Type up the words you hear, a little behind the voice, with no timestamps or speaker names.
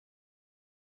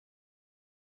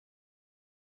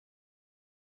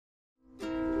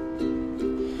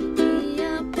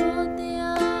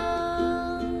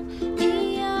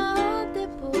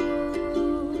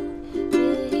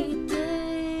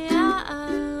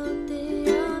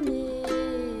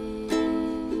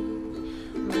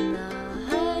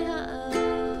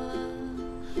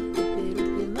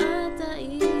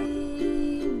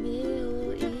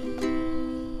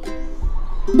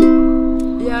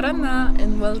Ora Na,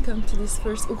 and welcome to this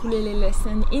first ukulele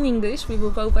lesson in English with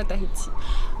Ruperupe Tahiti.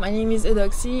 My name is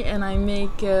Edoxy and I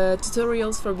make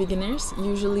tutorials for beginners,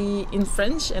 usually in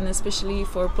French and especially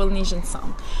for Polynesian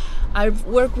song. I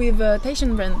work with a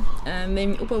Tahitian brand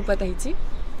named Ruperupe Tahiti,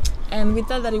 and we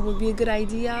thought that it would be a good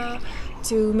idea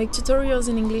to make tutorials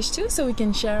in English too, so we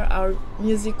can share our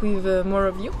music with more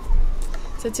of you.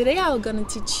 So today I'm gonna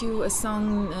teach you a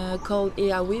song called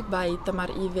haeha'a by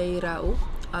Tamarii Vairao.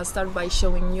 I'll start by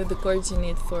showing you the chords you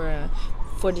need for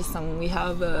this song. We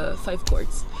have 5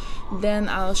 chords. Then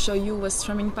I'll show you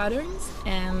strumming patterns,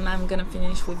 and I'm gonna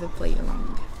finish with a play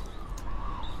along.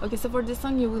 Okay, so for this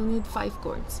song you will need 5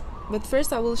 chords. But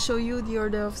first I will show you the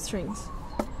order of strings.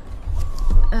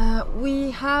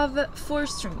 We have 4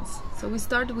 strings. So we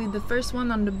start with the first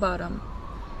one on the bottom.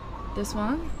 This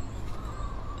one.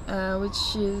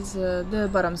 Which is the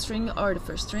bottom string or the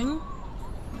first string,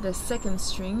 the second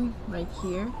string right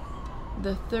here,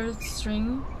 the third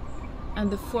string,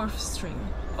 and the fourth string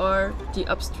or the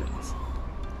up strings.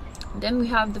 Then we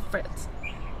have the frets.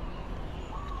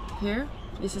 Here,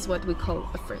 this is what we call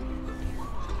a fret.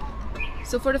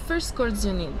 So for the first chords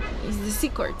you need is the C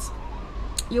chords.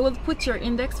 You will put your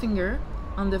index finger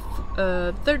on the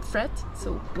 3rd fret,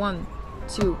 so 1,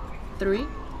 2, 3,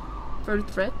 3rd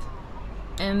fret,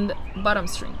 and bottom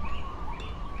string,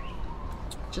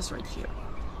 just right here.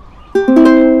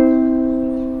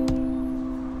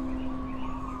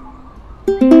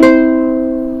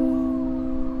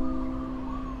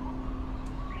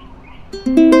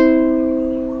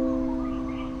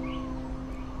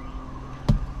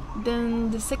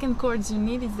 Then the second chords you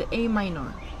need is the A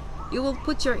minor. You will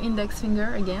put your index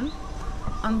finger again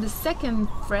on the 2nd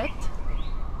fret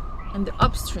and the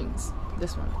up strings,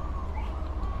 this one,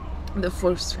 the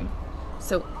 4th string.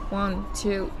 So 1,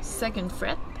 2, 2nd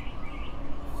fret,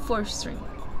 4th string,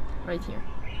 right here.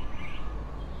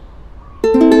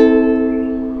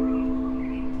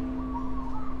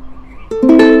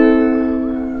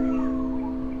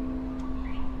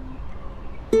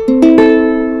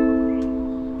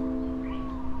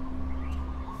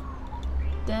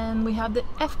 Then we have the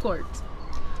F chord.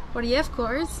 For the F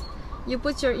chords, you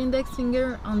put your index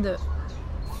finger on the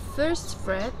 1st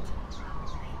fret,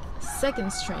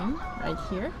 2nd string right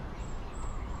here,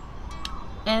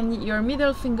 and your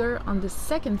middle finger on the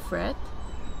 2nd fret,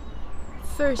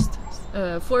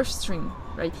 4th string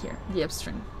right here, the F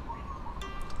string.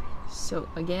 So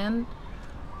again,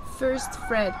 1st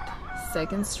fret,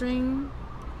 2nd string,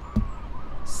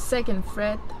 2nd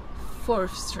fret,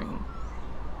 4th string,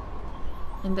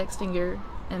 index finger,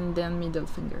 and then middle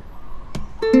finger.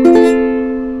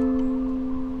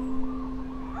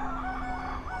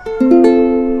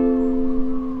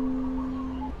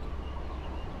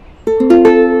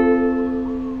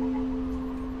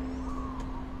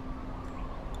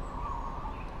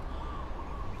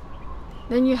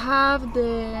 Then you have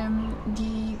the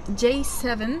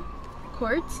J7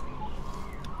 chords.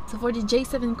 So for the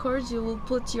J7 chords, you will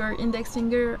put your index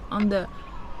finger on the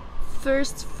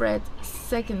 1st fret,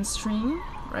 2nd string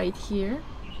right here,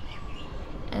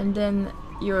 and then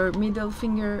your middle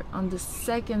finger on the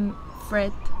 2nd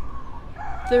fret,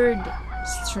 3rd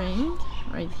string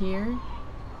right here,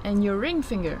 and your ring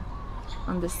finger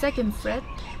on the 2nd fret,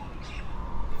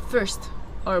 1st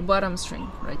or bottom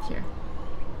string right here.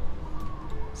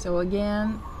 So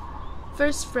again,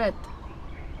 1st fret,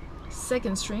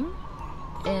 2nd string,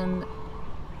 and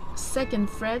 2nd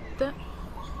fret,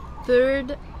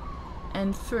 3rd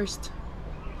and 1st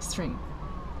string.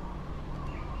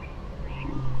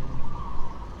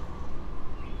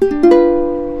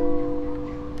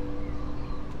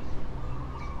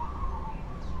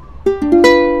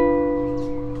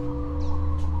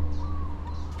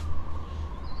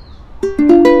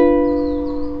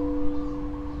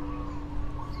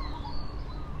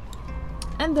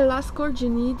 And the last chord you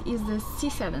need is the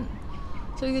C7.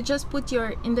 So you just put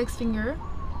your index finger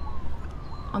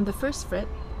on the 1st fret,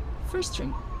 1st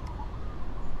string.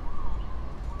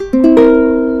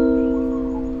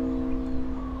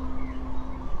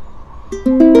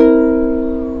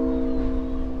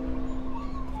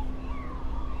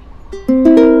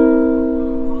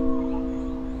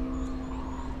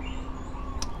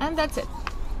 And that's it.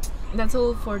 That's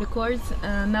all for the chords.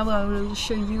 Now I will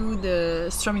show you the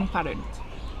strumming pattern.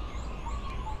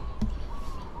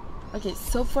 Okay,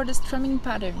 so for the strumming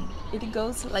pattern, it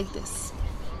goes like this.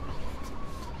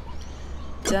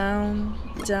 Down,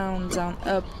 down, down,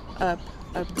 up, up,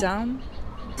 up, down,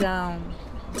 down,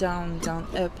 down, down,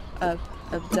 up, up,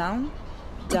 up, down,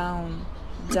 down,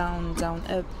 down, down,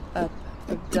 up, up,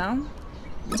 up, down,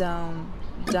 down,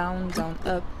 down, down,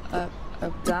 up, up,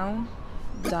 up, down,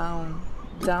 down,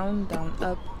 down, down,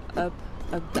 up, up,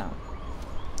 up, down.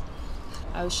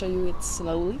 I'll show you it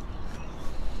slowly.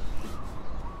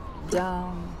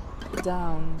 Down,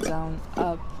 down, down,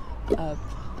 up, up,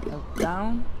 up,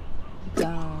 down,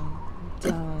 down,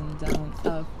 down, down,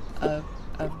 up, up,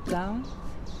 up, down,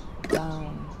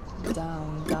 down,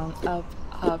 down, down, up,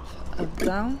 up, up,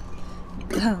 down,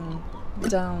 down,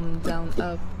 down, down,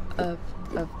 up, up,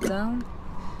 up, down,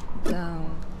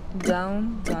 down,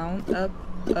 down, down, up,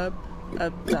 up,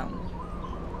 up, down.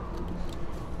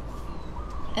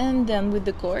 And then with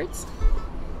the chords.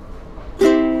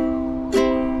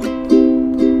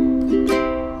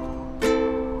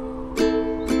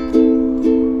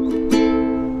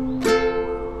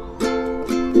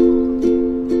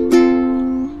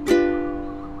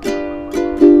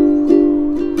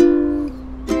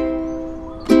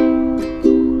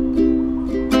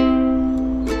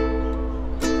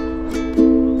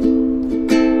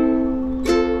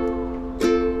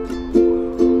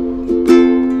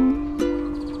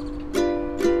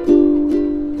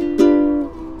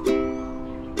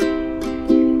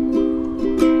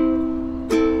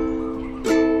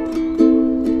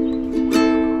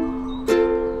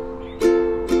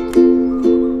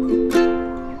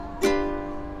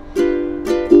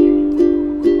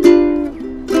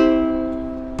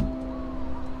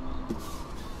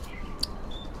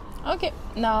 Okay,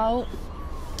 now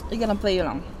you're gonna play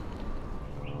along.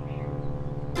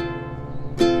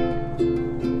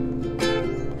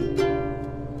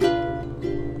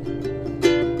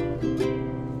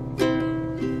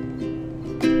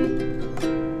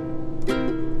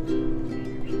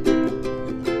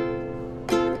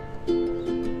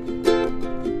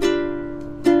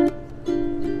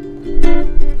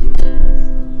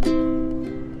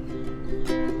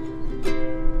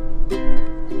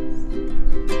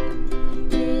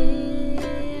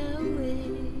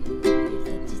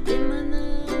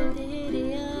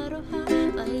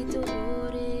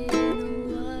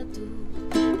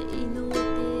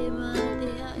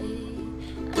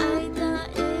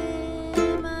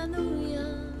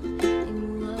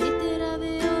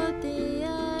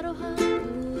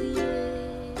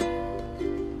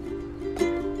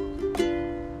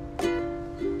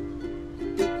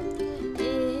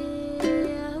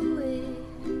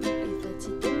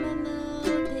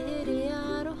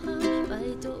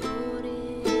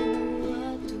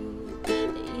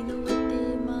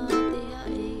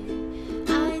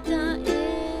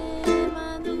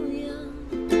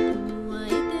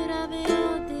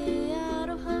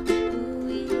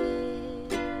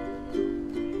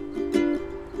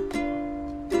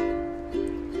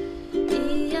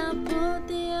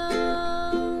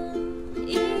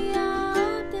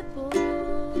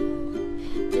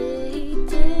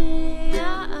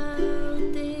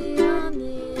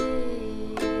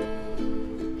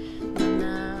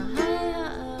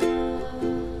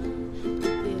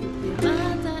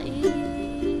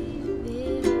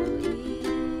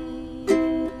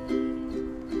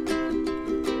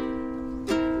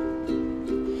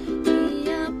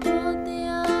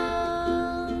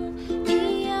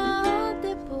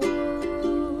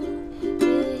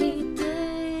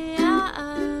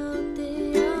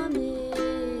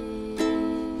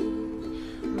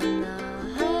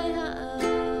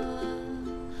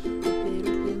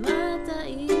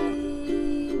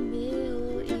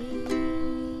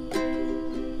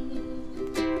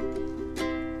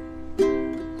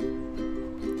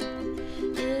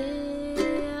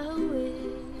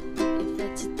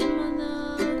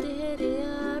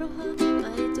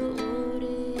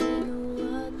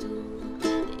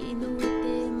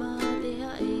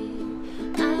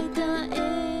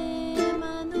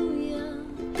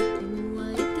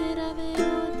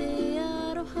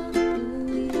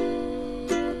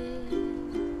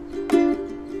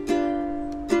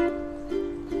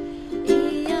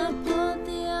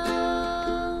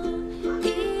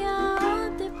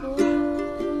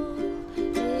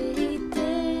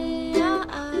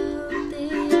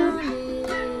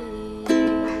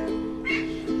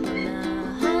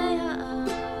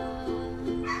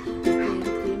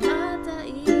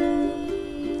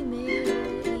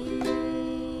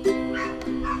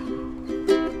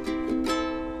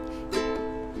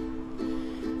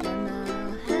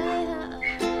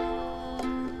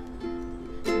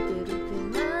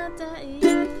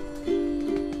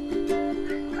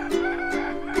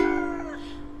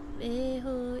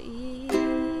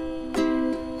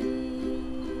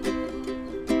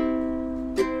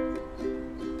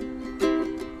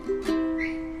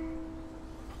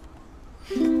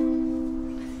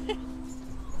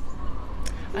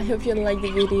 I hope you liked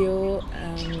the video.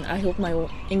 I hope my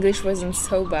English wasn't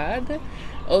so bad.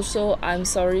 Also, I'm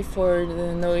sorry for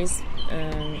the noise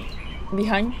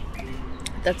behind.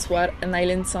 That's what an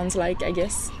island sounds like, I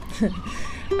guess.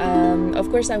 Of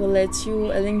course, I will let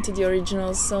you a link to the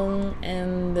original song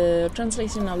and the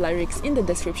translation of lyrics in the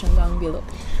description down below.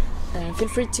 Feel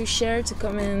free to share, to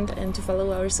comment, and to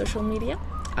follow our social media.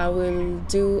 I will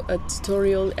do a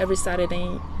tutorial every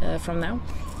Saturday from now.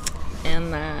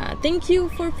 And thank you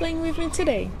for playing with me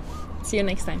today. See you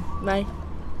next time. Bye.